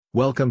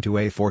Welcome to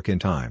A Fork in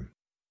Time,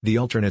 the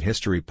alternate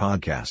history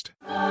podcast.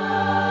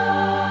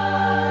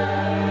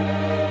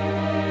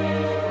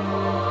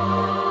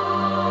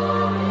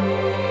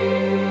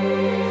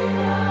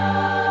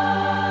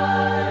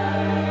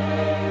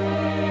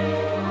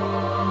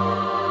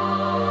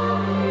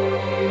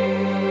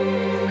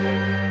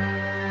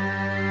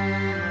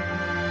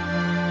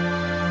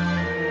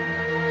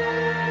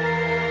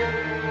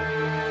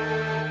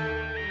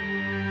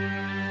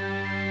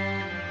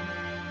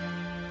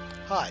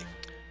 Hi,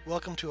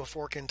 welcome to A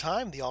Fork in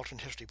Time, the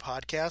alternate history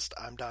podcast.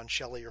 I'm Don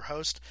Shelley, your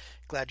host.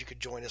 Glad you could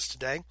join us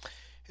today.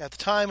 At the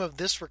time of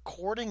this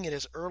recording, it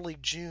is early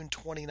June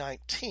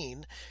 2019,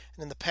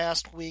 and in the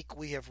past week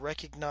we have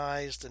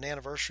recognized an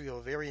anniversary of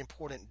a very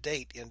important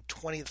date in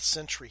 20th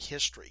century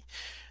history,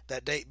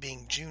 that date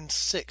being June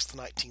 6,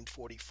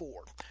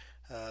 1944.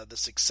 The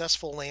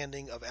successful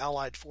landing of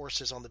Allied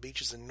forces on the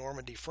beaches in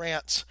Normandy,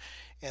 France,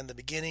 and the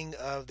beginning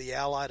of the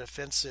Allied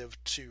offensive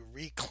to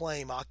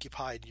reclaim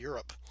occupied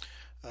Europe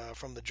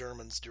from the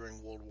Germans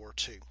during World War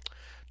II.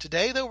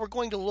 Today, though, we're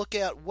going to look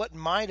at what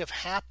might have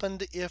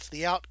happened if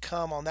the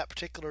outcome on that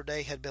particular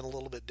day had been a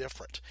little bit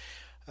different.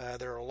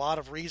 There are a lot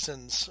of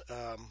reasons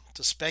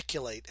to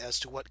speculate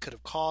as to what could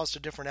have caused a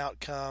different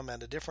outcome,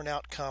 and a different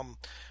outcome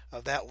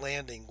of that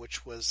landing,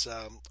 which was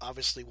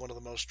obviously one of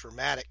the most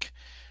dramatic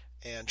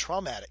and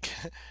traumatic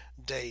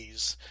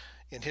days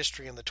in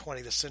history in the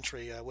 20th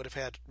century, would have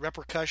had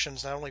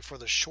repercussions not only for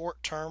the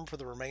short term for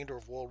the remainder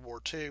of World War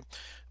II,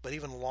 but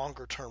even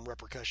longer term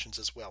repercussions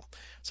as well.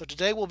 So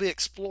today we'll be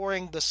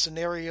exploring the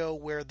scenario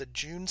where the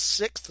June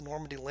 6th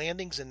Normandy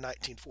landings in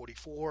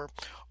 1944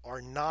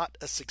 are not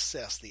a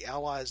success. The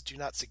Allies do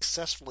not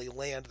successfully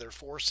land their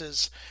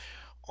forces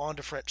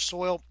onto French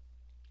soil,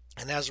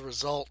 and as a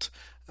result,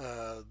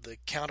 the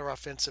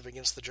counteroffensive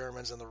against the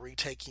Germans and the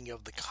retaking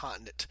of the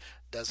continent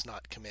does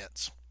not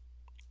commence.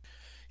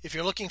 If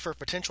you're looking for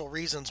potential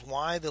reasons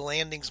why the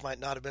landings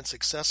might not have been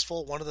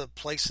successful, one of the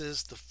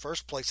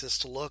first places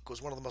to look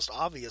was one of the most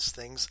obvious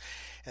things,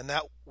 and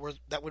that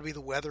would be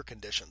the weather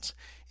conditions.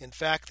 In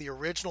fact, the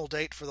original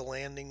date for the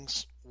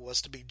landings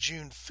was to be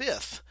June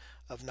 5th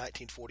of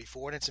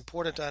 1944, and it's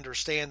important to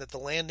understand that the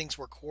landings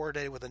were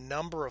coordinated with a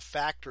number of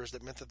factors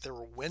that meant that there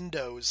were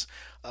windows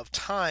of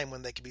time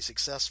when they could be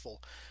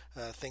successful.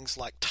 Things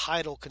like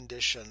tidal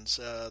conditions,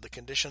 the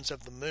conditions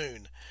of the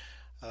moon,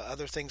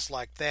 other things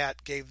like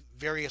that gave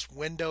various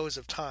windows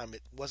of time.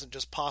 It wasn't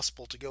just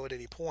possible to go at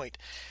any point.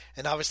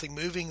 And obviously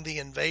moving the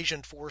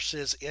invasion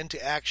forces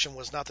into action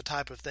was not the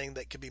type of thing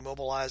that could be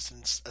mobilized in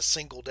a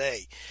single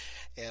day.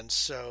 And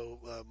so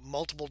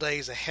multiple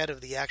days ahead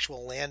of the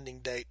actual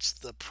landing dates,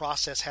 the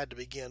process had to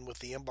begin with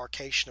the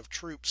embarkation of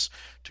troops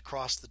to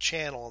cross the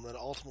channel, and then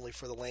ultimately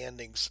for the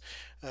landings,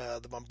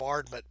 the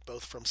bombardment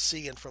both from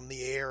sea and from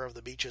the air of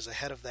the beaches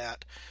ahead of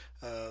that,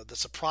 the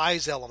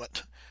surprise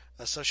element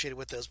associated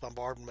with those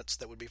bombardments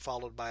that would be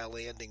followed by a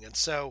landing. And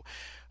so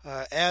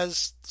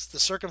as the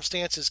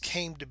circumstances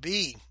came to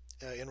be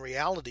in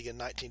reality in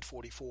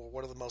 1944,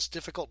 one of the most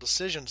difficult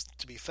decisions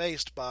to be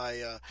faced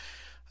by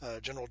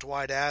General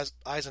Dwight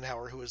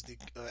Eisenhower, who was the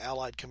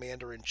Allied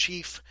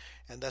commander-in-chief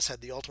and thus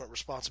had the ultimate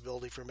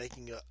responsibility for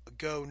making a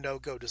go,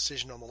 no-go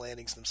decision on the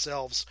landings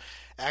themselves,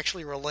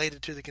 actually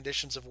related to the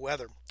conditions of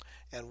weather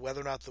and whether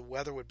or not the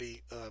weather would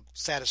be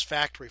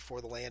satisfactory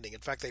for the landing.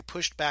 In fact, they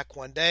pushed back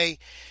one day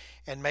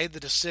and made the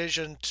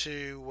decision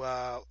to,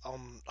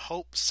 on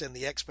hopes and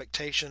the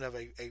expectation of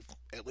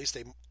at least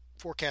a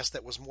forecast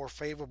that was more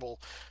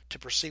favorable, to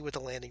proceed with the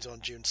landings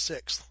on June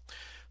 6th.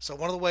 So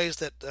one of the ways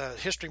that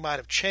history might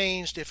have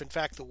changed if in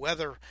fact the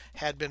weather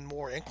had been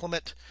more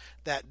inclement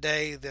that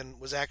day than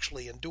was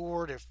actually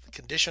endured, if the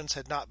conditions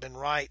had not been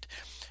right,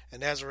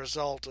 and as a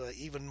result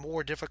even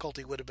more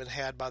difficulty would have been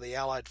had by the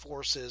Allied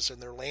forces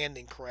and their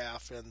landing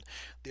craft and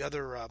the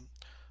other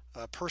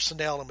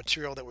personnel and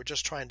material that were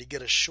just trying to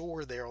get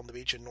ashore there on the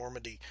beach in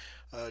Normandy,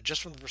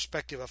 just from the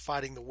perspective of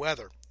fighting the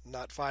weather,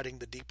 not fighting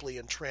the deeply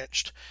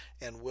entrenched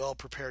and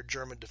well-prepared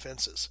German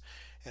defenses.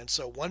 And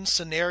so one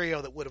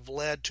scenario that would have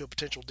led to a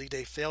potential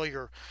D-Day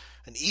failure,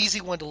 an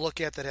easy one to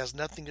look at that has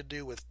nothing to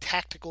do with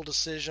tactical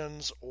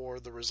decisions or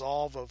the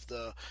resolve of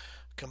the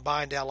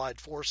combined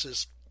Allied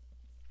forces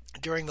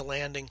during the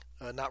landing,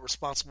 not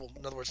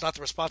the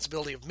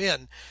responsibility of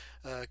men,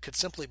 could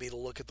simply be to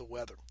look at the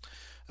weather.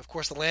 Of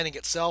course, the landing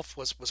itself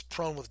was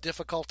prone with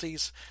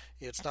difficulties.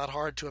 It's not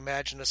hard to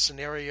imagine a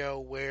scenario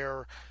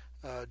where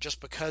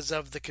just because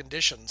of the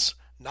conditions,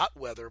 not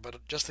weather,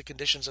 but just the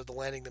conditions of the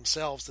landing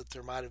themselves, that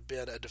there might have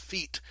been a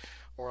defeat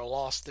or a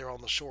loss there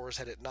on the shores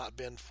had it not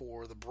been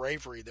for the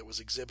bravery that was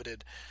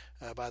exhibited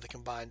by the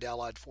combined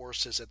Allied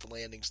forces at the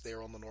landings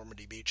there on the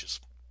Normandy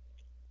beaches.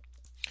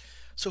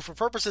 So for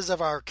purposes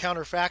of our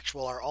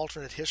counterfactual, our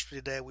alternate history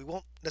today, we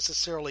won't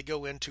necessarily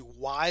go into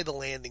why the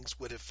landings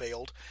would have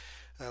failed.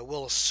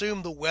 We'll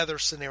assume the weather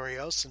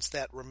scenario, since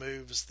that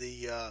removes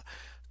the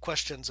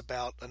questions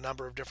about a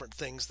number of different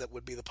things that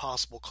would be the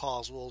possible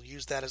cause. We'll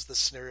use that as the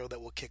scenario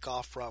that we'll kick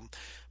off from.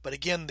 But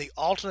again, the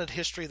alternate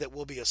history that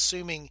we'll be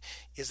assuming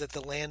is that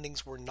the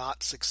landings were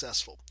not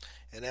successful.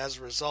 And as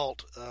a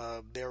result,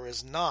 there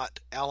is not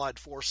Allied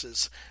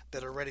forces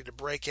that are ready to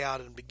break out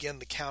and begin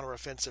the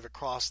counteroffensive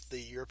across the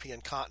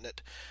European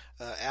continent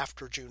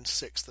after June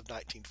 6th of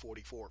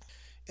 1944.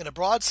 In a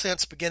broad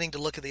sense, beginning to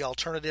look at the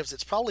alternatives,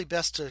 it's probably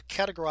best to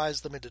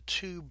categorize them into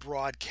two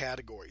broad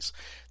categories.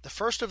 The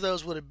first of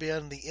those would have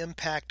been the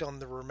impact on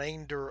the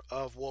remainder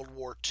of World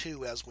War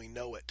II as we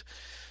know it.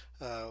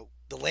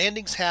 The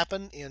landings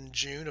happen in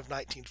June of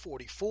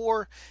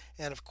 1944,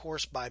 and of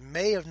course by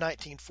May of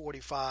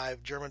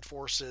 1945, German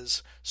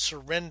forces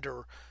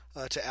surrender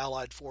to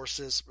Allied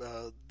forces.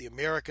 The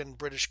American,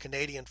 British,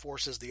 Canadian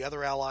forces, the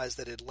other allies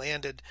that had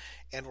landed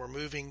and were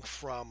moving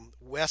from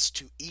west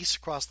to east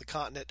across the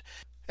continent,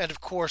 and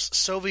of course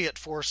Soviet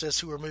forces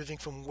who were moving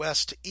from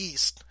west to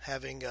east,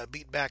 having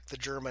beat back the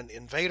German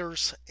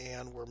invaders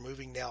and were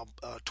moving now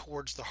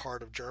towards the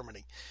heart of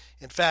Germany.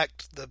 In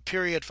fact, the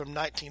period from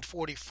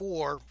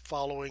 1944,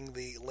 following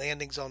the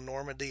landings on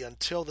Normandy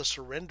until the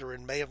surrender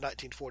in May of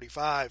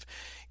 1945,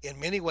 in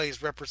many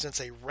ways represents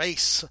a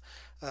race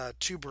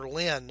to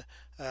Berlin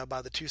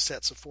by the two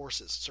sets of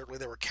forces. Certainly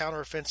there were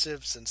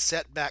counteroffensives and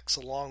setbacks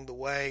along the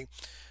way,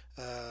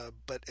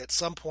 but at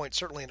some point,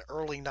 certainly in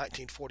early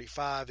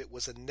 1945, it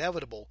was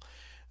inevitable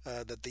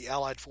that the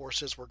Allied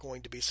forces were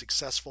going to be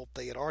successful.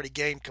 They had already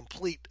gained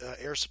complete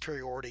air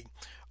superiority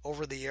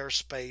over the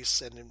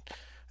airspace, and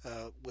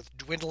with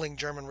dwindling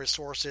German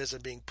resources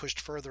and being pushed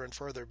further and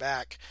further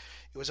back,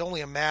 it was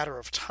only a matter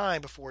of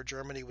time before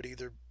Germany would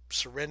either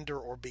surrender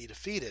or be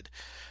defeated.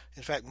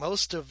 In fact,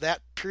 most of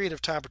that period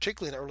of time,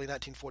 particularly in early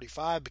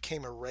 1945,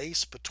 became a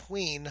race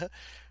between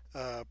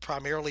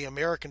primarily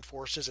American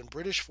forces and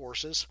British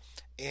forces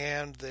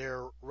and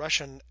their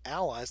Russian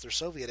allies, their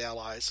Soviet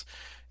allies,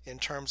 in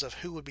terms of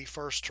who would be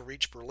first to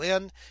reach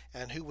Berlin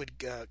and who would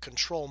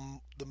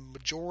control the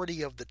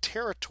majority of the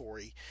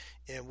territory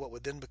in what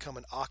would then become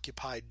an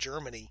occupied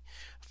Germany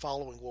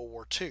following World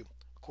War II.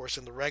 Of course,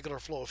 in the regular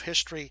flow of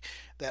history,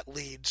 that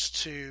leads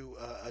to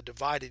a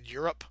divided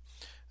Europe,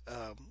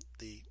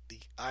 the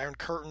Iron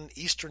Curtain,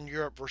 Eastern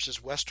Europe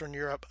versus Western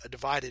Europe, a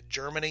divided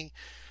Germany,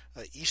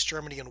 East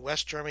Germany and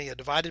West Germany, a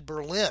divided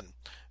Berlin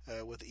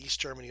with East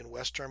Germany and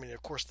West Germany, and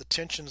of course the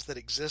tensions that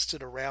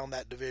existed around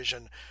that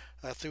division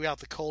throughout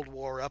the Cold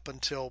War up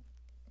until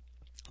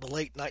the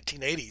late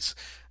 1980s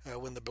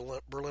when the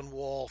Berlin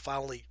Wall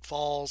finally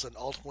falls and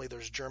ultimately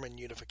there's German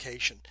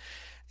unification.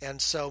 And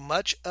so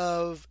much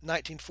of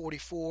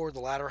 1944, the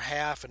latter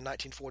half, and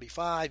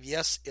 1945,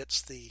 yes,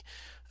 it's the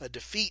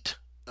defeat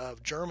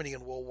of Germany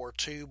in World War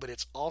II, but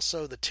it's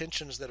also the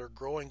tensions that are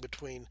growing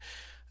between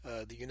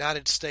the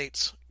United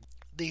States,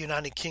 the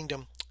United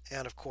Kingdom,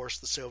 and of course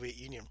the Soviet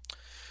Union.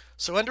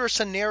 So under a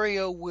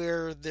scenario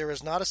where there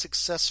is not a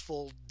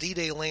successful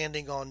D-Day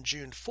landing on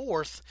June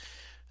 4th,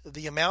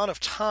 the amount of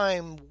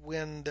time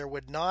when there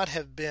would not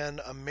have been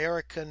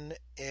American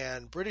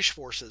and British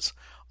forces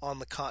on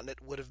the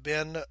continent would have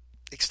been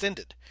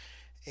extended.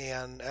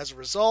 And as a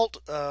result,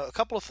 a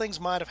couple of things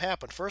might have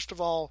happened. First of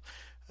all,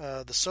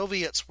 the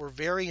Soviets were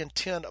very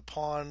intent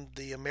upon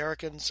the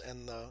Americans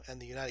and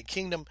the United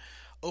Kingdom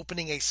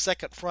opening a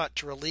second front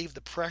to relieve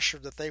the pressure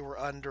that they were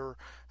under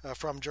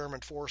from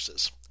German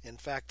forces. In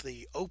fact,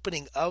 the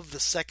opening of the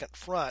second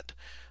front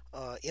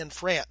in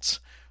France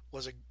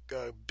was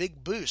a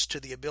big boost to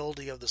the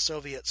ability of the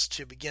Soviets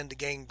to begin to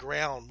gain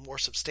ground more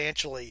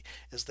substantially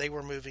as they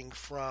were moving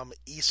from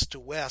east to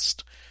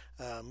west,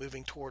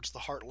 moving towards the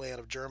heartland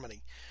of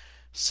Germany.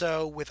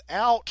 So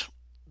without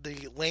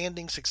the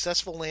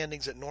successful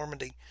landings at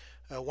Normandy,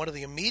 one of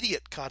the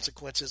immediate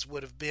consequences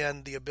would have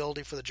been the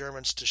ability for the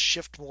Germans to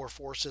shift more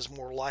forces,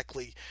 more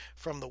likely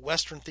from the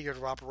western theater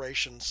of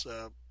operations,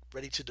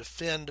 ready to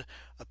defend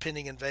a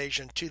pending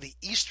invasion, to the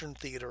eastern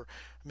theater,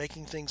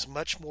 making things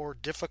much more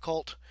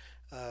difficult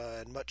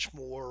and much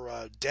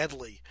more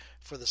deadly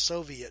for the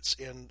Soviets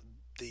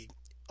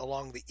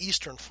along the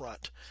eastern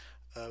front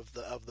of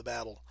the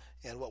battle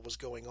and what was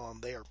going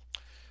on there.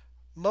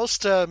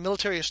 Most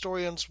military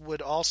historians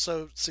would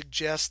also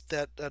suggest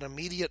that an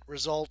immediate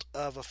result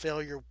of a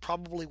failure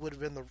probably would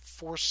have been the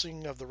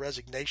forcing of the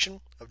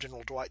resignation of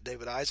General Dwight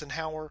David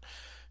Eisenhower,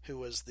 who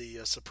was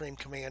the supreme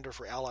commander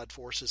for Allied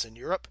forces in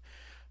Europe.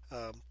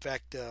 In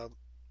fact,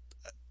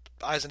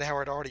 Eisenhower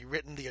had already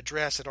written the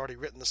address, had already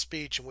written the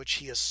speech in which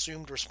he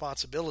assumed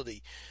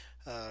responsibility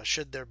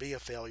should there be a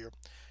failure.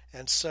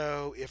 And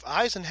so if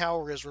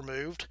Eisenhower is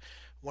removed,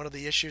 one of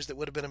the issues that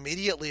would have been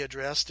immediately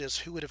addressed is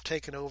who would have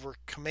taken over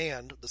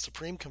command, the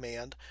supreme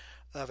command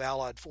of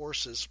Allied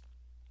forces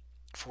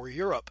for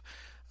Europe.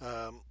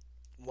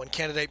 One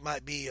candidate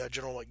might be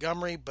General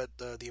Montgomery, but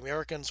the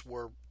Americans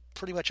were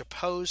pretty much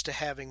opposed to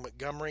having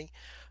Montgomery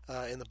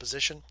in the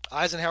position.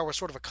 Eisenhower was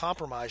sort of a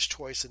compromise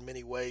choice in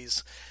many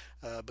ways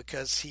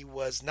because he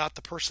was not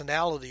the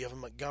personality of a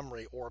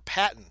Montgomery or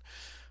Patton.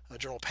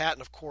 General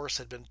Patton, of course,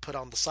 had been put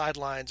on the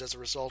sidelines as a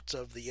result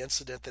of the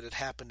incident that had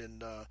happened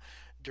in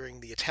during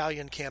the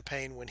Italian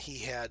campaign when he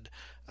had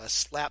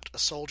slapped a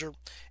soldier,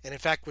 and in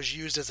fact was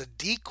used as a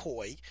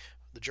decoy.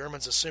 The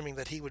Germans, assuming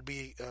that he would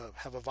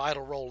have a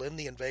vital role in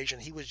the invasion,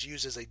 he was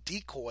used as a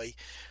decoy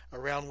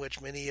around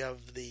which many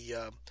of the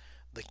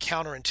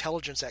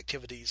counterintelligence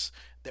activities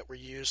that were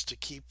used to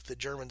keep the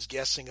Germans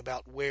guessing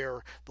about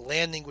where the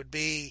landing would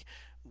be,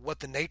 what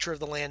the nature of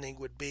the landing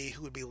would be,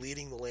 who would be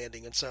leading the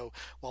landing. And so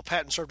while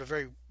Patton served a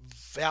very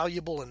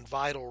valuable and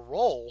vital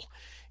role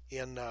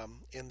in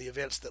the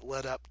events that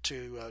led up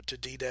to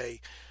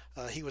D-Day,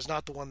 he was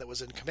not the one that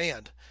was in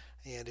command.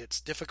 And it's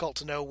difficult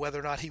to know whether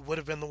or not he would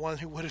have been the one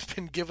who would have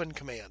been given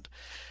command.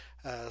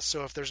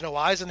 So if there's no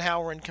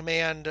Eisenhower in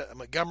command,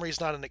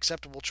 Montgomery's not an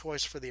acceptable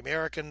choice for the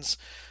Americans.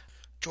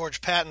 George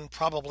Patton,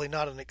 probably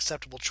not an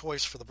acceptable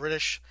choice for the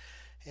British.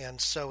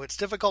 And so it's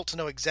difficult to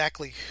know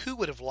exactly who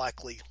would have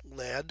likely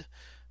led.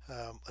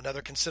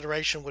 Another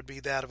consideration would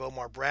be that of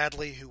Omar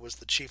Bradley, who was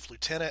the chief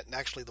lieutenant and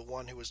actually the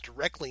one who was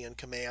directly in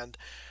command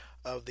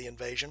of the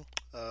invasion.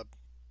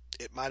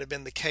 It might have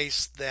been the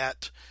case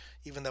that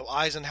even though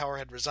Eisenhower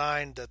had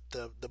resigned, that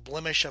the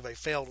blemish of a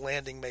failed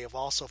landing may have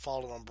also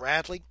fallen on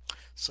Bradley,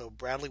 so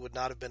Bradley would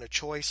not have been a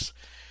choice.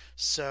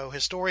 So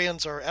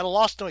historians are at a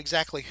loss to know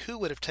exactly who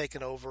would have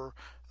taken over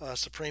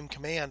supreme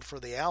command for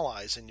the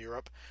Allies in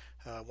Europe.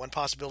 One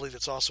possibility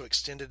that's also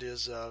extended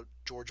is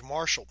George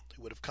Marshall,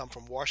 who would have come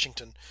from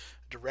Washington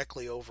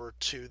directly over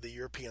to the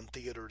European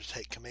theater to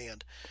take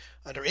command.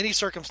 Under any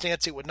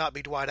circumstance, it would not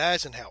be Dwight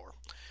Eisenhower.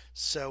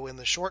 So in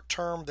the short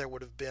term, there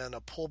would have been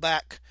a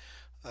pullback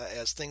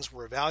as things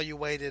were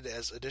evaluated,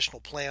 as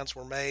additional plans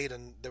were made,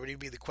 and there would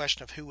be the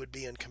question of who would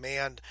be in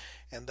command,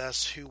 and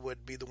thus who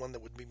would be the one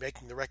that would be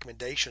making the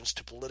recommendations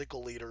to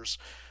political leaders,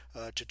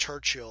 to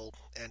Churchill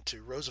and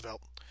to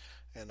Roosevelt,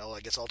 and I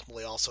guess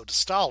ultimately also to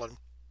Stalin,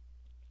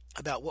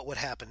 about what would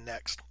happen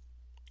next.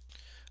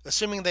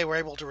 Assuming they were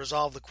able to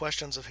resolve the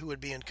questions of who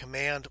would be in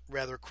command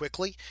rather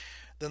quickly,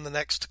 then the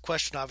next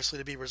question obviously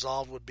to be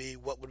resolved would be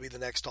what would be the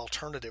next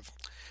alternative.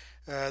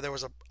 There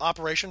was an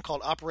operation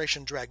called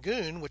Operation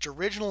Dragoon, which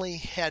originally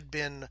had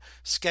been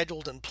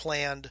scheduled and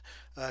planned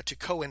to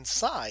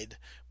coincide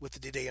with the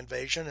D-Day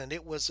invasion, and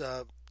it was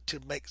to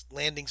make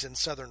landings in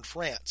southern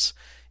France.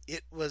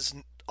 It was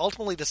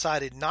ultimately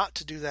decided not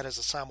to do that as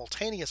a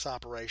simultaneous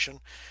operation.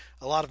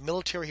 A lot of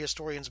military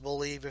historians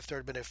believe if there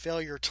had been a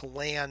failure to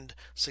land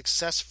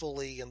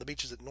successfully in the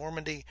beaches at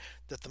Normandy,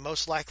 that the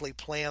most likely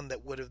plan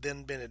that would have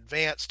then been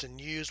advanced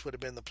and used would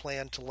have been the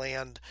plan to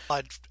land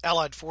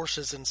Allied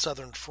forces in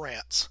southern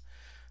France.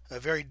 A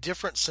very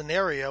different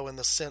scenario in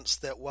the sense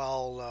that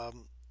while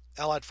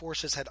Allied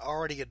forces had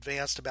already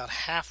advanced about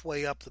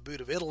halfway up the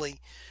boot of Italy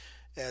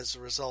as a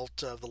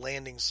result of the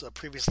landings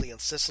previously in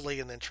Sicily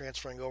and then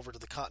transferring over to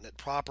the continent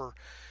proper,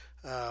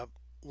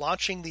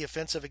 launching the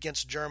offensive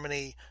against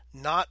Germany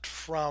not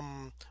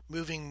from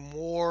moving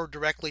more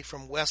directly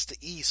from west to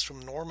east from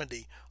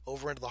Normandy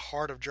over into the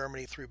heart of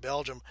Germany through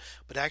Belgium,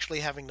 but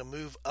actually having to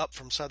move up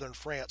from southern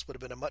France would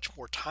have been a much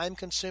more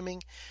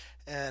time-consuming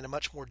and a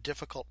much more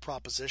difficult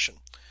proposition.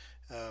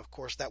 Of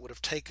course, there would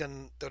have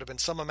been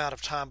some amount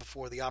of time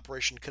before the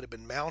operation could have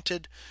been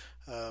mounted.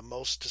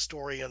 Most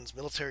historians,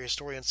 military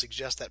historians,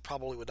 suggest that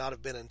probably would not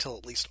have been until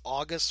at least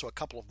August, so a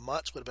couple of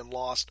months would have been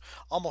lost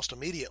almost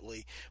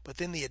immediately. But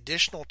then the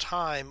additional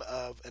time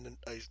of an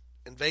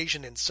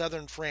invasion in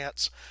southern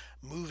France,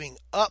 moving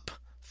up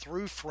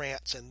through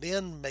France and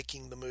then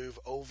making the move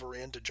over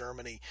into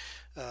Germany,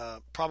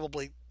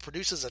 probably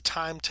produces a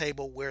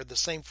timetable where the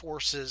same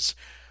forces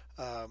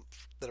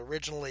that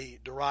originally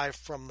derived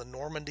from the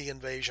Normandy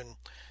invasion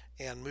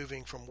and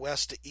moving from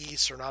west to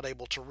east are not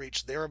able to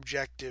reach their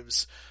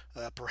objectives,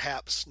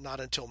 perhaps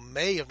not until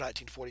May of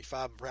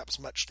 1945, but perhaps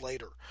much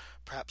later,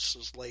 perhaps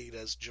as late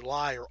as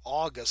July or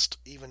August,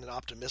 even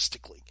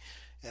optimistically.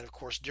 And of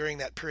course, during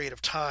that period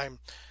of time,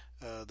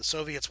 the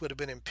Soviets would have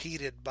been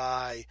impeded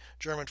by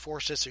German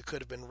forces who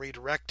could have been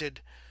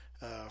redirected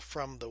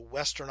from the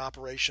Western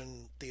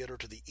Operation Theater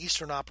to the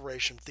Eastern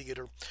Operation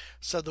Theater.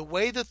 So the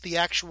way that the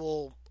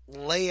actual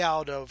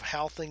layout of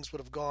how things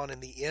would have gone in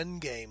the end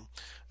game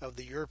of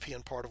the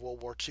European part of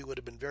World War II would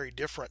have been very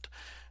different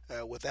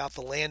without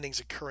the landings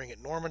occurring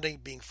at Normandy,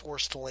 being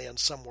forced to land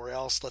somewhere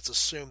else. Let's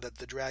assume that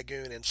the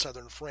Dragoon in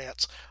southern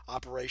France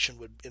operation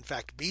would in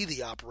fact be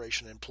the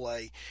operation in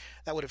play.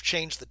 That would have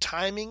changed the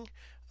timing,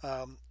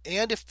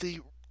 and if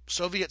the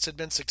Soviets had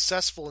been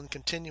successful in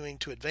continuing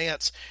to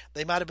advance,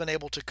 they might have been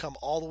able to come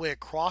all the way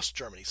across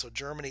Germany. So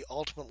Germany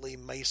ultimately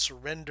may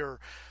surrender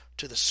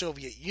to the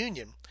Soviet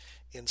Union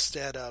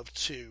instead of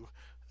to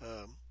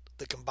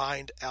the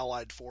combined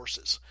Allied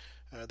forces.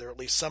 There are at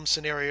least some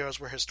scenarios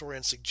where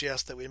historians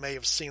suggest that we may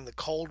have seen the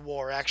Cold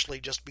War actually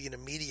just be an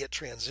immediate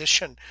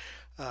transition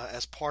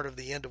as part of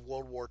the end of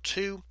World War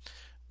II,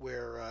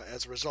 where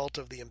as a result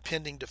of the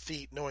impending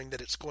defeat, knowing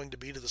that it's going to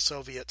be to the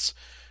Soviets,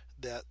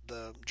 that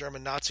the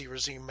German Nazi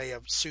regime may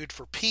have sued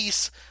for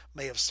peace,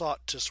 may have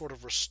sought to sort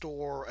of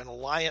restore an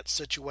alliance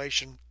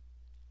situation,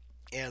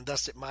 and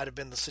thus it might have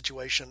been the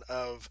situation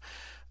of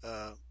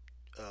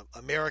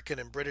American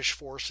and British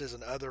forces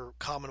and other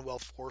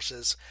Commonwealth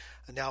forces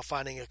are now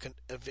fighting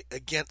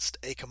against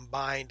a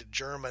combined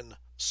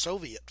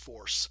German-Soviet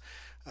force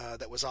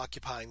that was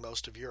occupying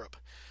most of Europe.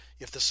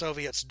 If the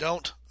Soviets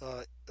don't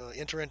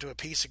enter into a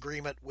peace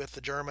agreement with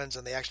the Germans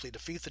and they actually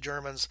defeat the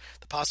Germans,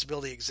 the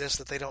possibility exists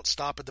that they don't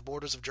stop at the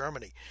borders of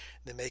Germany.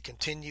 They may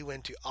continue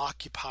into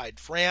occupied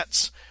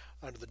France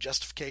under the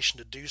justification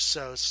to do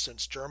so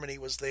since Germany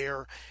was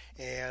there,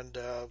 and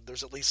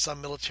there's at least some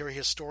military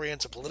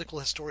historians and political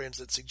historians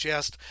that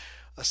suggest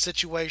a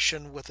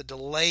situation with a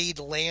delayed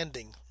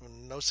landing,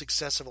 no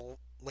successful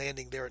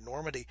landing there at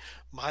Normandy,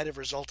 might have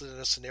resulted in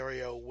a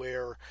scenario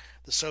where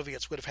the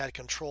Soviets would have had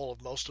control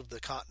of most of the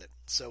continent.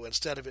 So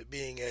instead of it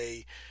being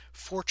a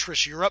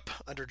Fortress Europe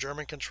under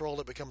German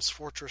control, it becomes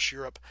Fortress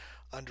Europe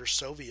under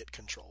Soviet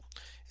control.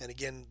 And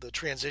again, the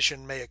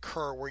transition may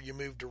occur where you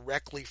move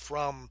directly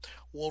from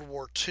World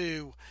War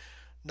II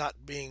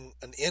not being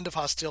an end of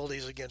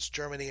hostilities against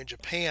Germany and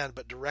Japan,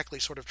 but directly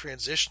sort of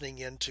transitioning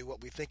into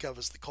what we think of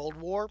as the Cold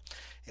War.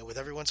 And with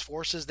everyone's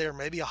forces there,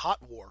 maybe a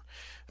hot war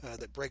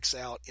that breaks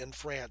out in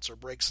France or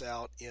breaks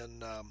out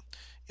in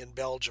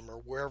Belgium or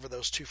wherever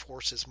those two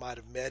forces might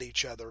have met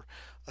each other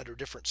under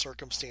different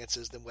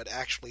circumstances than what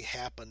actually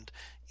happened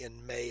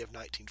in May of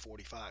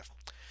 1945.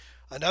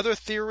 Another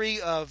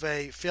theory of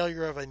a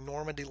failure of a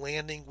Normandy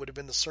landing would have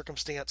been the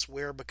circumstance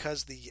where,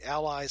 because the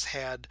Allies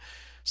had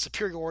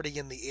superiority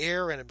in the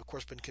air and have, of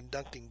course, been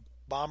conducting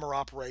bomber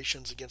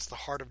operations against the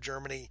heart of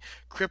Germany,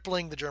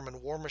 crippling the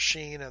German war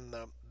machine and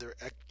their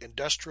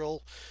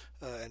industrial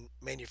and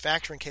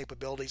manufacturing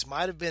capabilities,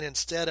 might have been,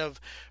 instead of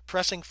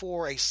pressing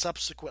for a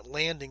subsequent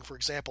landing, for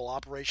example,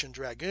 Operation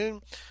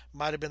Dragoon,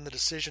 might have been the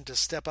decision to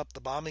step up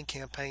the bombing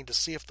campaign to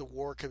see if the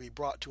war could be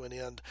brought to an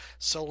end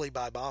solely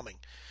by bombing.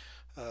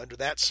 Under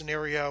that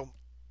scenario,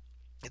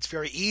 it's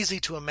very easy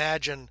to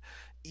imagine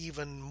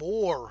even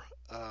more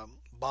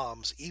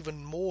bombs,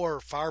 even more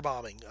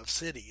firebombing of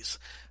cities,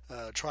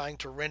 trying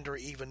to render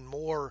even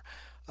more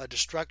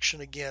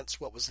destruction against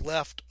what was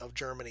left of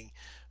Germany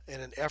in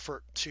an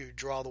effort to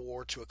draw the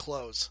war to a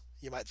close.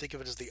 You might think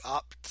of it as the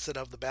opposite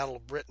of the Battle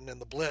of Britain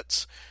and the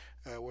Blitz,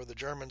 where the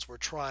Germans were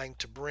trying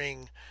to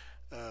bring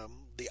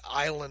the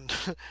island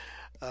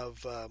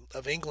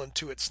of England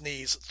to its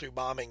knees through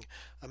bombing.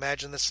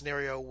 Imagine the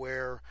scenario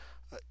where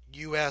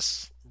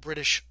U.S.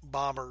 British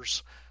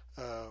bombers,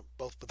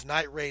 both with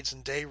night raids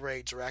and day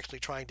raids, are actually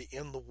trying to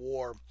end the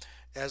war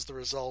as the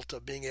result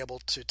of being able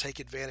to take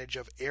advantage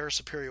of air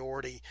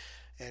superiority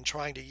and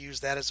trying to use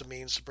that as a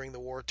means to bring the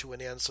war to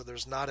an end, so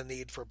there's not a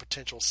need for a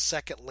potential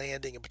second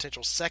landing, a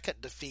potential second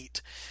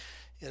defeat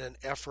in an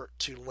effort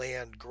to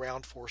land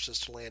ground forces,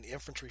 to land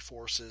infantry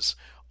forces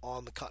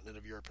on the continent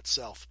of Europe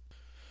itself.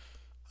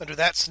 Under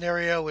that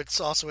scenario,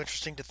 it's also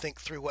interesting to think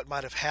through what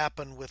might have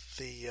happened with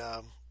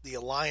the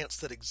alliance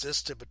that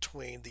existed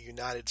between the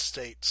United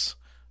States,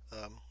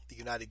 the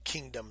United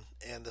Kingdom,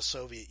 and the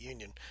Soviet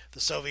Union. The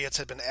Soviets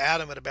had been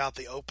adamant about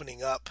the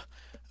opening up,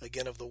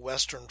 again, of the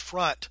Western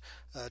Front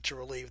to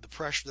relieve the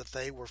pressure that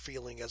they were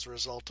feeling as a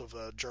result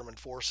of German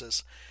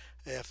forces.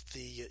 If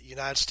the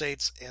United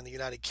States and the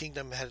United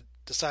Kingdom had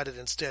decided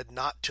instead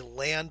not to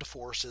land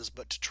forces,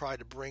 but to try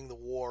to bring the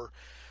war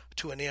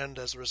to an end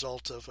as a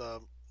result of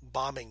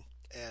bombing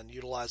and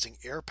utilizing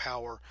air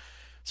power,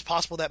 it's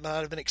possible that might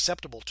have been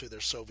acceptable to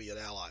their Soviet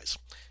allies.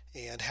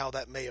 And how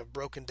that may have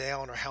broken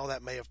down or how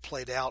that may have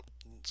played out,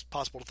 it's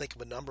possible to think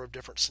of a number of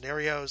different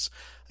scenarios.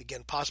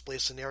 Again, possibly a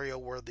scenario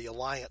where the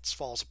alliance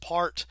falls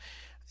apart,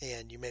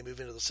 and you may move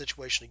into the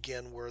situation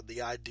again where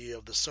the idea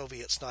of the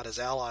Soviets not as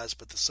allies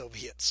but the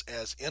Soviets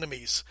as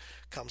enemies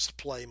comes to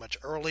play much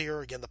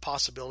earlier. Again, the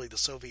possibility the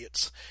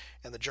Soviets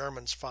and the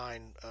Germans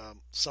find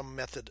some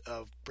method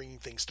of bringing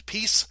things to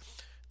peace.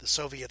 The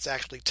Soviets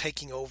actually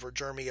taking over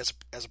Germany as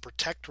a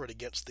protectorate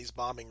against these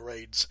bombing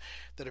raids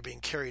that are being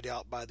carried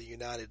out by the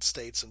United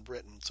States and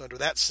Britain. So under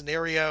that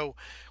scenario,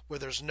 where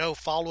there's no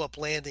follow-up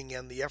landing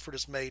and the effort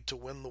is made to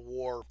win the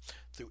war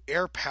through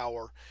air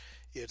power,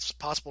 it's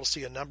possible to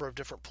see a number of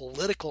different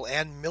political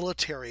and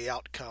military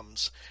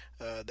outcomes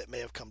that may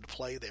have come to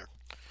play there.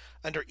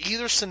 Under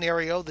either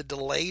scenario, the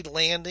delayed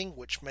landing,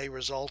 which may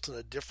result in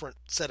a different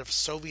set of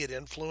Soviet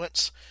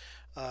influence,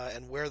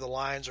 and where the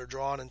lines are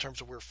drawn in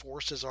terms of where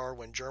forces are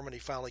when Germany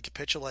finally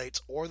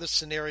capitulates, or the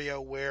scenario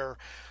where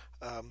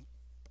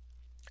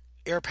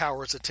air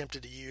power is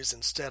attempted to use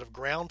instead of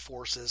ground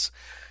forces,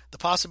 the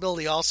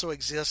possibility also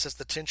exists as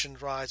the tension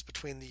rise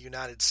between the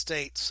United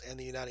States and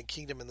the United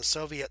Kingdom and the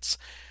Soviets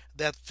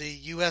that the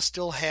U.S.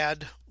 still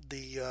had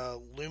the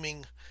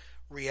looming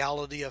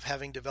reality of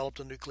having developed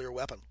a nuclear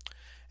weapon.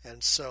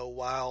 And so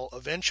while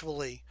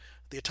eventually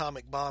the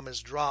atomic bomb is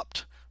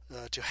dropped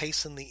to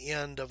hasten the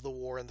end of the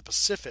war in the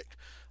Pacific,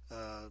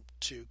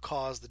 to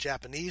cause the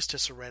Japanese to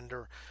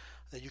surrender,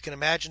 you can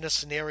imagine a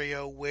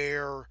scenario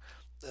where,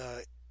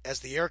 as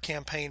the air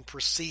campaign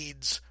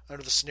proceeds,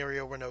 under the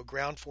scenario where no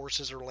ground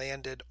forces are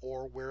landed,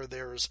 or where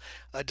there's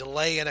a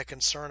delay and a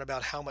concern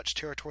about how much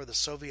territory the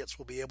Soviets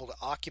will be able to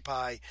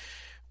occupy,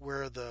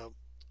 where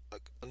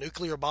a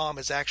nuclear bomb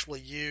is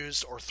actually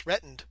used or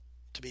threatened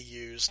to be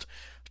used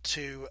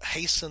to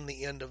hasten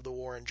the end of the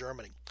war in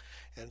Germany.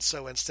 And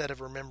so instead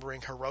of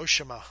remembering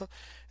Hiroshima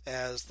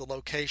as the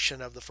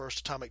location of the first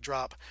atomic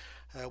drop,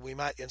 we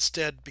might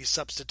instead be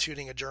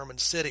substituting a German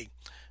city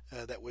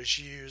that was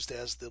used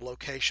as the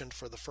location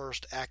for the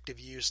first active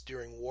use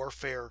during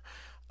warfare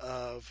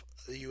of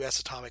the U.S.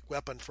 atomic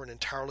weapon for an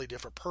entirely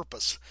different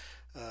purpose,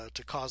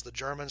 to cause the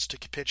Germans to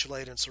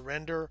capitulate and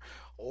surrender,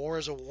 or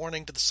as a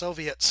warning to the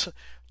Soviets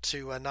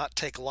to not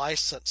take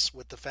license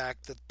with the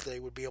fact that they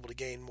would be able to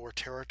gain more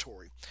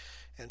territory.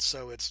 And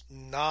so it's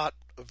not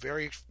a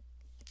very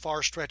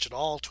far stretch at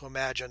all to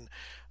imagine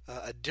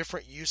a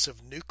different use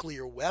of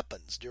nuclear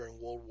weapons during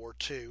World War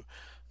II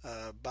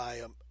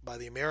by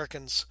the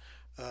Americans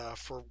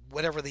for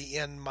whatever the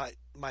end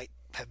might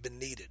have been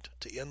needed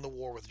to end the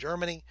war with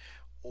Germany,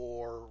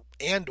 or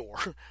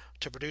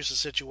to produce a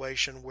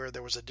situation where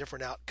there was a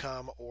different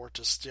outcome, or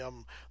to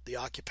stem the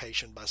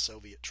occupation by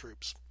Soviet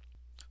troops.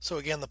 So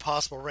again, the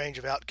possible range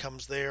of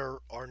outcomes there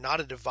are not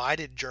a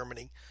divided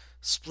Germany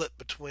split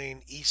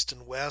between East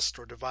and West,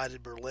 or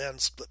divided Berlin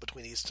split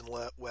between East and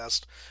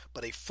West,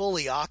 but a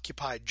fully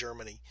occupied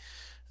Germany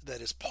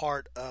that is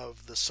part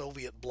of the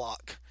Soviet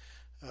bloc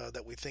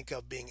that we think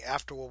of being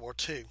after World War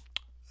II.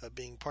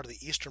 Being part of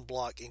the Eastern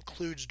Bloc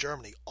includes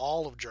Germany,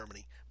 all of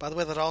Germany. By the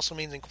way, that also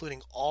means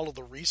including all of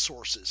the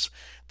resources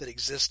that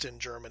exist in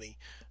Germany,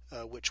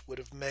 which would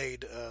have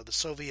made the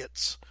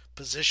Soviets'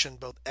 position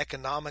both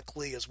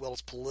economically as well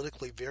as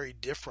politically very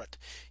different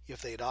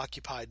if they had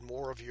occupied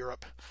more of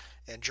Europe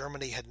and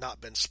Germany had not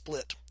been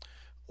split,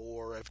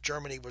 or if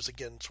Germany was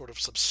again sort of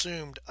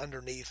subsumed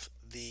underneath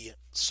the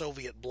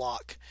Soviet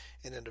bloc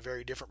and in a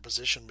very different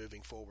position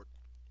moving forward.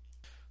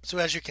 So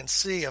as you can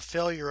see, a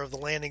failure of the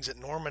landings at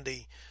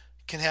Normandy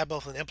can have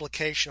both an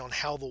implication on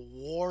how the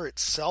war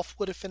itself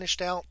would have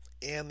finished out,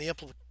 and the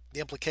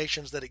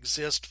implications that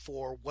exist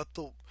for what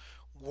the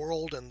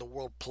world and the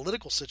world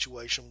political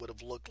situation would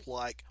have looked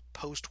like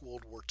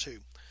post-World War II.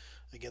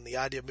 Again, the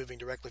idea of moving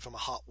directly from a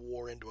hot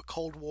war into a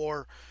Cold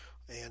War,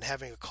 and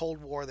having a Cold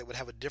War that would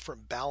have a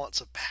different balance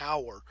of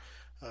power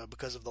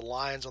because of the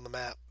lines on the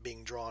map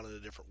being drawn in a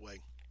different way.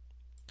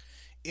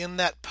 In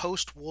that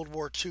post-World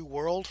War II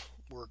world,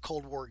 where a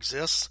Cold War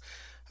exists,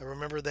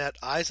 remember that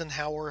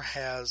Eisenhower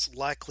has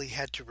likely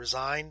had to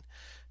resign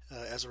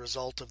as a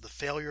result of the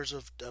failures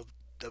of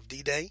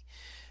D-Day.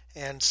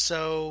 And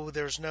so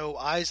there's no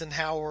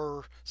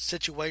Eisenhower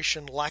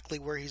situation likely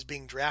where he's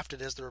being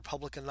drafted as the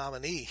Republican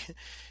nominee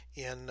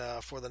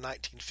for the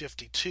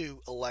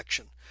 1952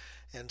 election.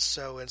 And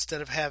so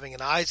instead of having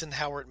an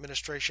Eisenhower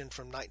administration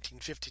from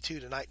 1952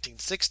 to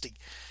 1960,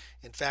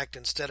 in fact,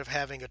 instead of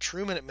having a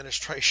Truman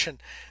administration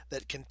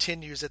that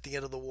continues at the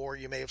end of the war,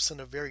 you may have seen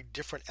a very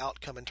different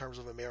outcome in terms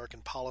of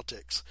American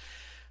politics.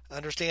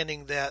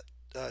 Understanding that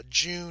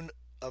June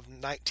of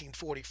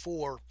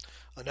 1944,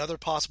 another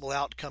possible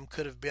outcome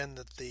could have been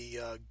that the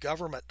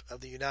government of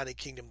the United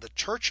Kingdom, the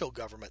Churchill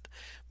government,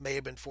 may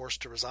have been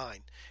forced to resign.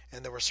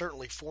 And there were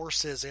certainly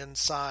forces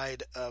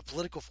inside,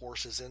 political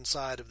forces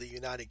inside of the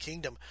United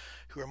Kingdom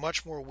who are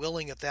much more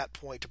willing at that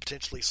point to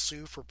potentially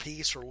sue for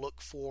peace or look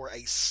for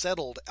a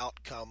settled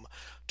outcome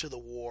to the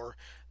war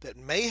that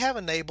may have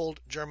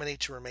enabled Germany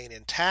to remain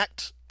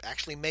intact,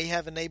 actually may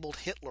have enabled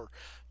Hitler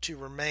to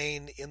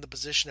remain in the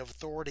position of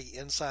authority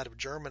inside of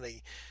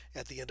Germany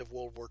at the end of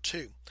World War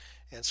II.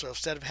 And so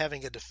instead of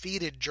having a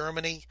defeated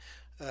Germany,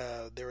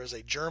 there is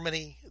a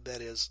Germany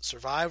that has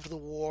survived the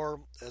war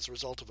as a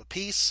result of a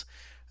peace.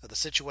 The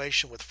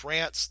situation with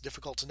France,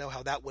 difficult to know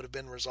how that would have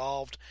been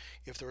resolved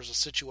if there was a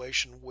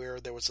situation where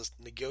there was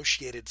a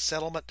negotiated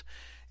settlement,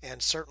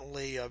 and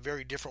certainly a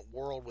very different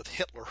world with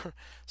Hitler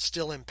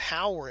still in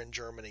power in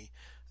Germany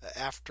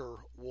after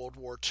World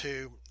War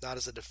II, not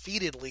as a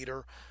defeated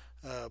leader,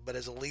 but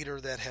as a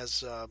leader that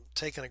has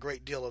taken a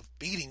great deal of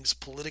beatings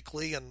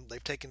politically, and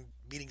they've taken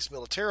beatings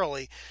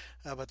militarily,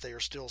 but they are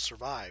still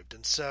survived.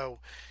 And so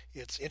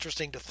it's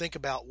interesting to think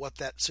about what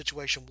that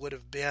situation would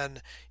have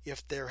been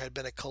if there had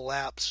been a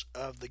collapse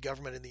of the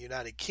government in the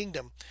United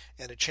Kingdom,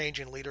 and a change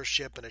in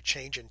leadership, and a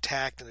change in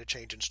tact, and a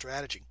change in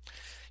strategy.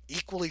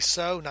 Equally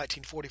so,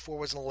 1944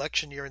 was an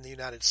election year in the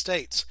United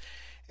States,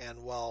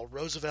 and while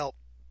Roosevelt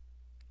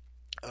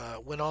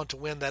went on to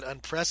win that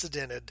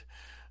unprecedented,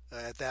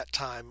 at that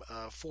time,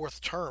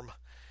 fourth term,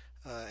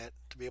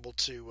 to be able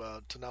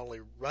to not only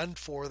run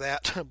for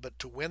that, but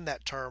to win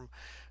that term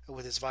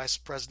with his vice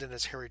president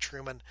as Harry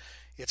Truman,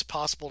 it's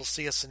possible to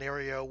see a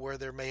scenario where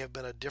there may have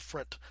been a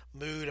different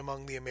mood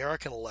among the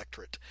American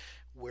electorate,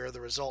 where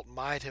the result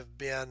might have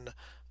been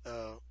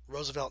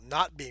Roosevelt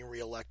not being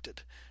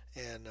reelected.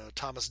 And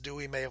Thomas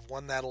Dewey may have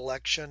won that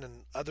election,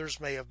 and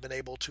others may have been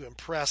able to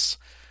impress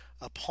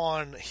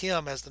upon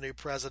him as the new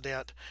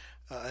president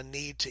a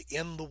need to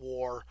end the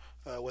war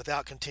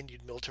without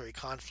continued military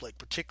conflict,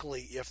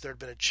 particularly if there had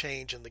been a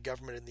change in the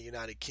government in the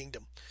United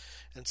Kingdom.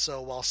 And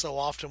so while so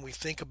often we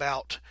think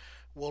about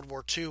World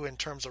War II in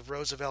terms of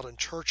Roosevelt and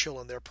Churchill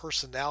and their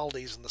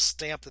personalities and the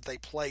stamp that they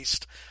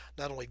placed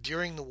not only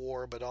during the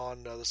war but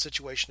on the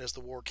situation as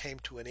the war came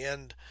to an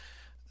end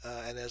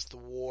and as the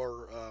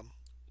war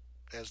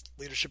as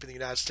leadership in the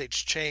United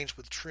States changed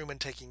with Truman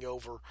taking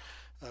over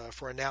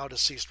for a now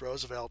deceased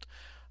Roosevelt.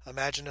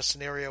 Imagine a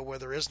scenario where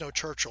there is no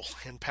Churchill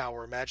in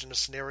power. Imagine a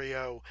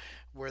scenario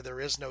where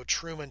there is no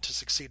Truman to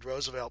succeed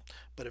Roosevelt,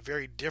 but a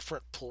very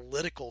different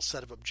political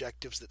set of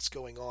objectives that's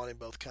going on in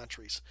both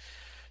countries.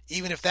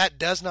 Even if that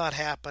does not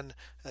happen,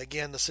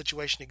 again, the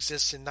situation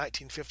exists in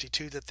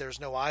 1952 that there's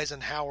no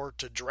Eisenhower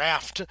to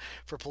draft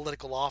for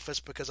political office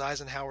because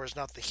Eisenhower is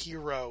not the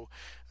hero,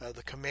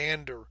 the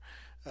commander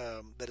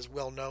that is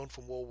well known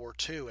from World War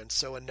II. And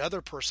so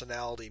another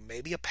personality,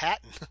 maybe a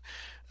Patton,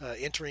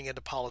 entering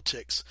into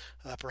politics,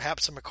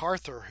 perhaps a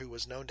MacArthur who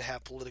was known to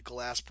have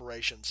political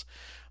aspirations,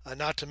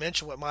 not to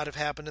mention what might have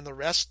happened in the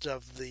rest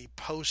of the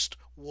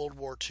post-World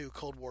War II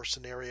Cold War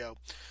scenario.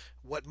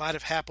 What might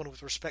have happened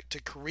with respect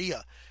to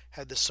Korea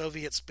had the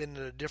Soviets been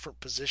in a different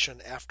position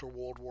after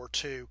World War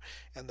II,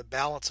 and the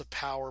balance of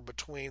power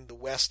between the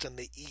West and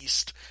the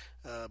East,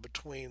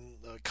 between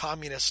the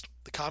communist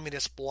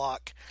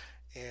bloc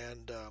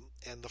and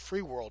the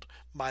free world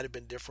might have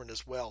been different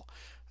as well.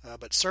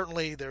 But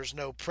certainly there's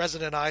no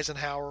President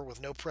Eisenhower.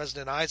 With no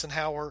President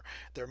Eisenhower,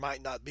 there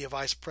might not be a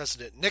Vice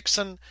President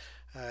Nixon.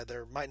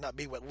 There might not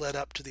be what led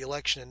up to the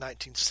election in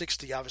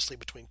 1960, obviously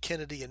between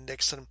Kennedy and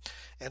Nixon.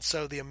 And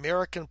so the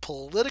American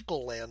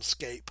political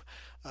landscape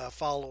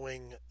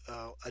following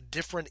a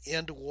different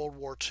end to World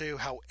War II,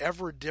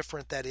 however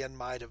different that end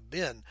might have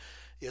been,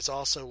 is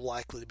also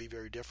likely to be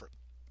very different.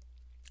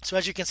 So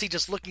as you can see,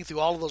 just looking through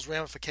all of those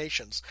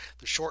ramifications,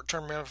 the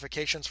short-term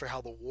ramifications for how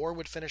the war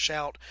would finish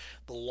out,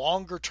 the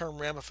longer-term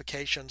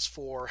ramifications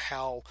for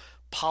how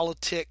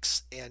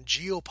politics and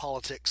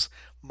geopolitics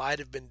might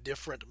have been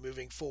different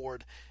moving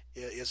forward,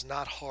 is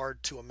not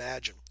hard to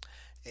imagine.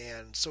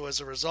 And so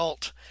as a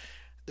result,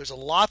 there's a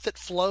lot that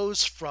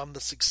flows from the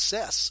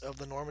success of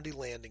the Normandy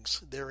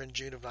landings there in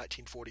June of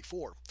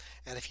 1944.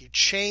 And if you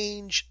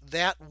change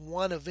that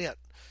one event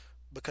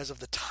because of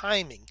the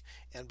timing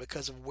and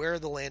because of where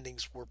the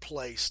landings were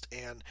placed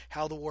and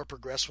how the war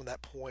progressed from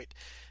that point,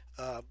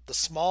 the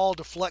small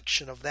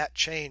deflection of that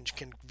change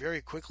can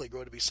very quickly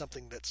grow to be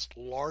something that's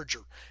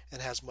larger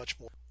and has much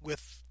more,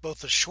 with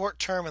both the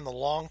short-term and the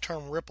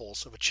long-term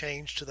ripples of a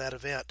change to that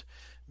event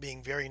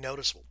being very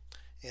noticeable.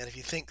 And if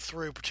you think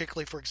through,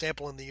 particularly, for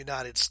example, in the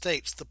United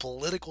States, the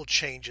political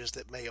changes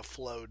that may have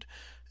flowed,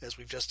 as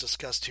we've just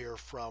discussed here,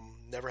 from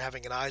never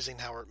having an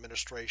Eisenhower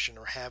administration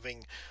or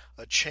having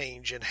a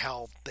change in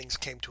how things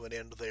came to an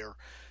end there,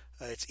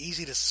 it's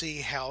easy to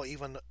see how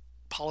even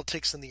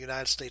politics in the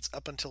United States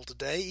up until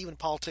today, even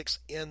politics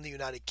in the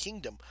United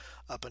Kingdom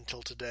up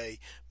until today,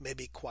 may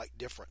be quite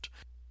different.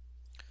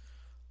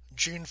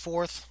 June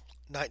 4th,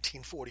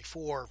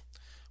 1944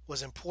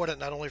 was important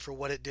not only for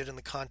what it did in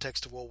the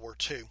context of World War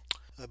II,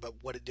 but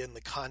what it did in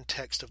the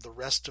context of the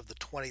rest of the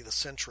 20th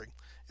century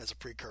as a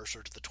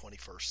precursor to the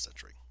 21st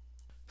century.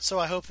 So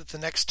I hope that the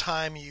next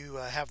time you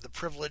have the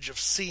privilege of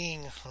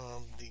seeing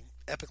the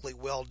epically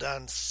well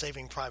done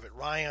Saving Private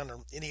Ryan or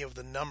any of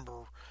the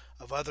number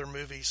of other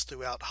movies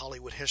throughout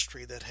Hollywood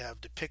history that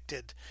have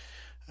depicted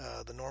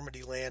the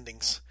Normandy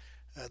landings,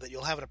 that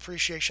you'll have an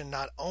appreciation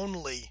not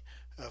only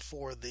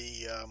for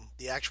the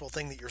actual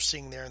thing that you're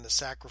seeing there and the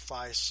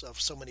sacrifice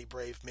of so many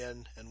brave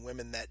men and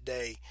women that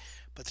day,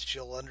 but that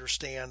you'll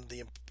understand the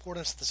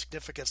importance and the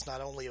significance not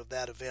only of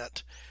that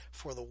event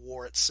for the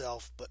war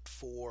itself, but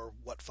for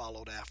what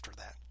followed after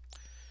that.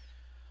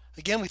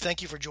 Again, we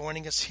thank you for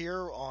joining us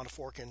here on A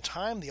Fork in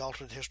Time, the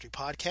Alternate History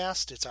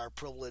Podcast. It's our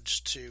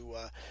privilege to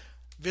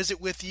visit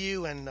with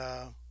you and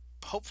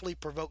hopefully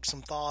provoke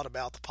some thought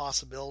about the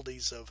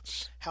possibilities of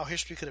how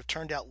history could have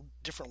turned out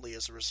differently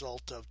as a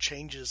result of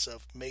changes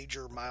of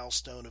major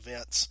milestone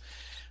events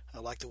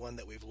like the one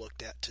that we've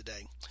looked at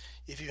today.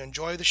 If you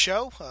enjoy the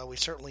show, we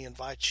certainly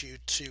invite you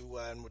to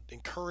and would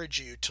encourage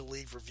you to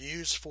leave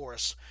reviews for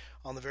us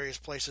on the various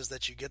places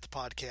that you get the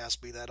podcast,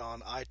 be that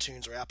on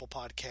iTunes or Apple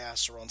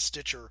Podcasts or on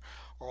Stitcher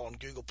or on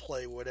Google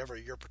Play, whatever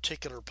your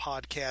particular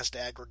podcast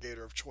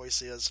aggregator of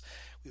choice is.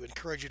 We would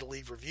encourage you to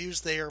leave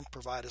reviews there,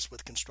 provide us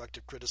with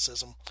constructive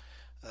criticism.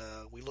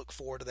 We look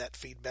forward to that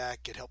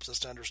feedback. It helps us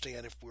to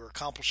understand if we're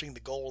accomplishing the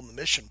goal and the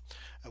mission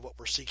of what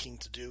we're seeking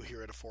to do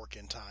here at A Fork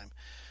in Time.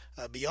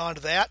 Beyond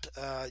that,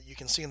 you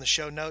can see in the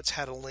show notes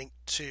how to link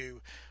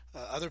to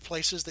other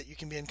places that you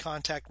can be in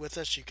contact with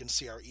us. You can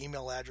see our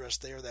email address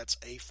there. That's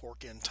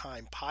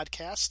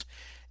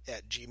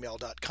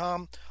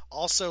aforkintimepodcast@gmail.com.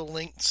 Also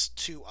links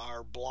to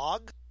our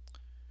blog,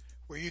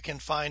 where you can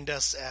find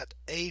us at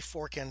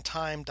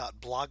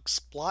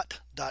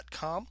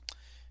aforkintime.blogspot.com.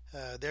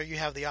 There you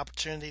have the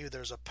opportunity.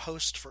 There's a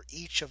post for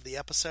each of the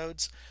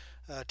episodes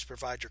to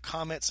provide your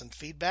comments and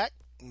feedback,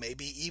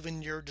 maybe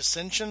even your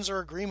dissensions or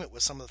agreement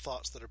with some of the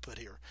thoughts that are put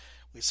here.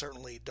 We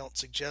certainly don't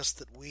suggest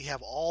that we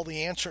have all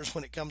the answers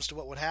when it comes to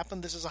what would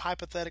happen. This is a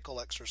hypothetical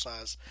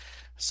exercise,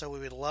 so we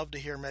would love to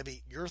hear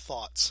maybe your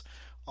thoughts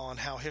on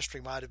how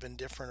history might have been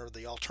different or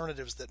the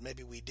alternatives that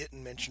maybe we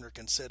didn't mention or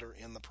consider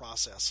in the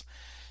process.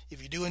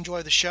 If you do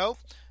enjoy the show,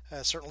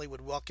 certainly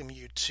would welcome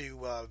you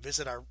to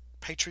visit our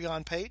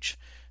Patreon page.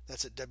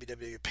 That's at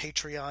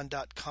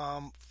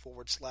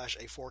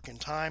www.patreon.com/A Fork in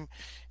Time.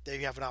 There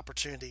you have an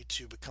opportunity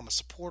to become a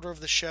supporter of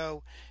the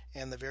show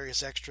and the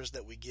various extras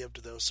that we give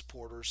to those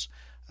supporters.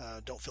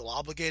 Don't feel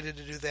obligated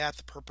to do that.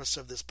 The purpose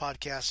of this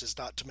podcast is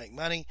not to make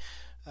money,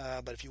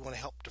 but if you want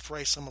to help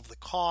defray some of the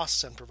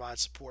costs and provide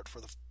support for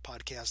the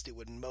podcast, it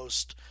would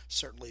most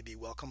certainly be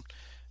welcome.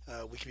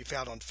 We can be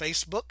found on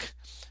Facebook.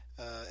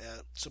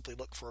 Simply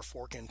look for A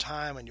Fork in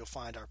Time and you'll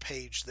find our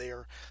page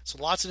there.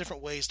 So lots of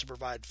different ways to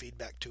provide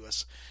feedback to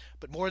us.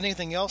 But more than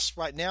anything else,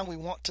 right now we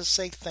want to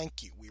say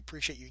thank you. We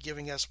appreciate you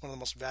giving us one of the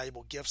most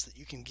valuable gifts that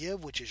you can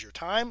give, which is your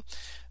time,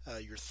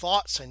 your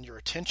thoughts, and your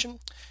attention.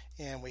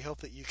 And we hope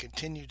that you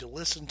continue to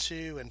listen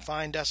to and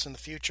find us in the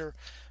future.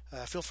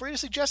 Feel free to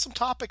suggest some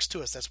topics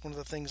to us. That's one of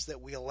the things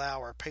that we allow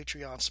our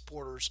Patreon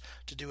supporters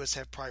to do, is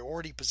have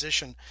priority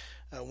position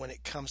when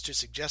it comes to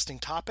suggesting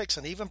topics,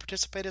 and even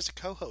participate as a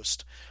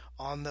co-host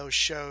on those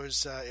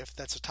shows if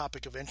that's a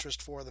topic of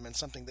interest for them and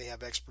something they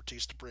have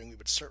expertise to bring. We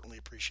would certainly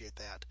appreciate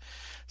that.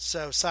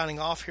 So signing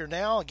off here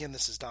now, again,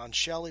 this is Don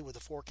Shelley with A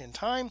Fork in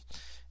Time.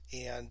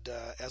 And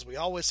as we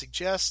always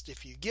suggest,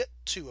 if you get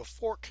to a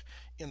fork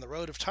in the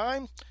road of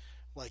time,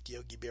 like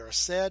Yogi Berra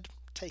said,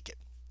 take it.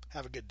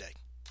 Have a good day.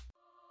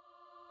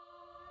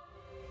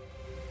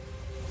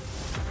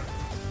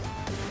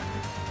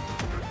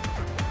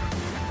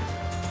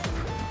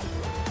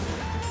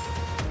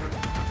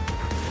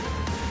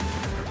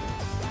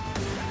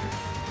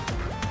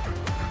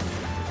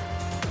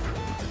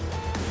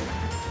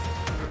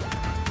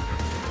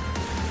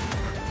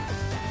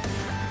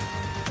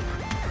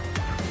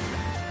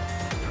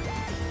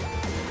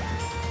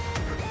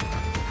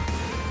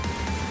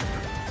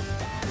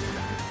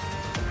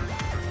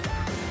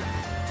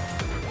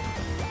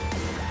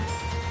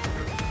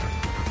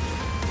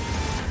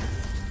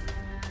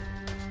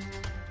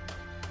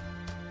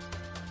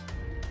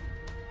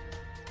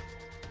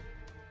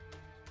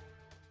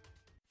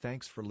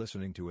 Thanks for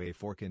listening to A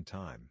Fork in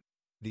Time,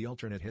 the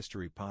alternate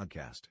history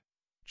podcast.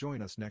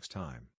 Join us next time.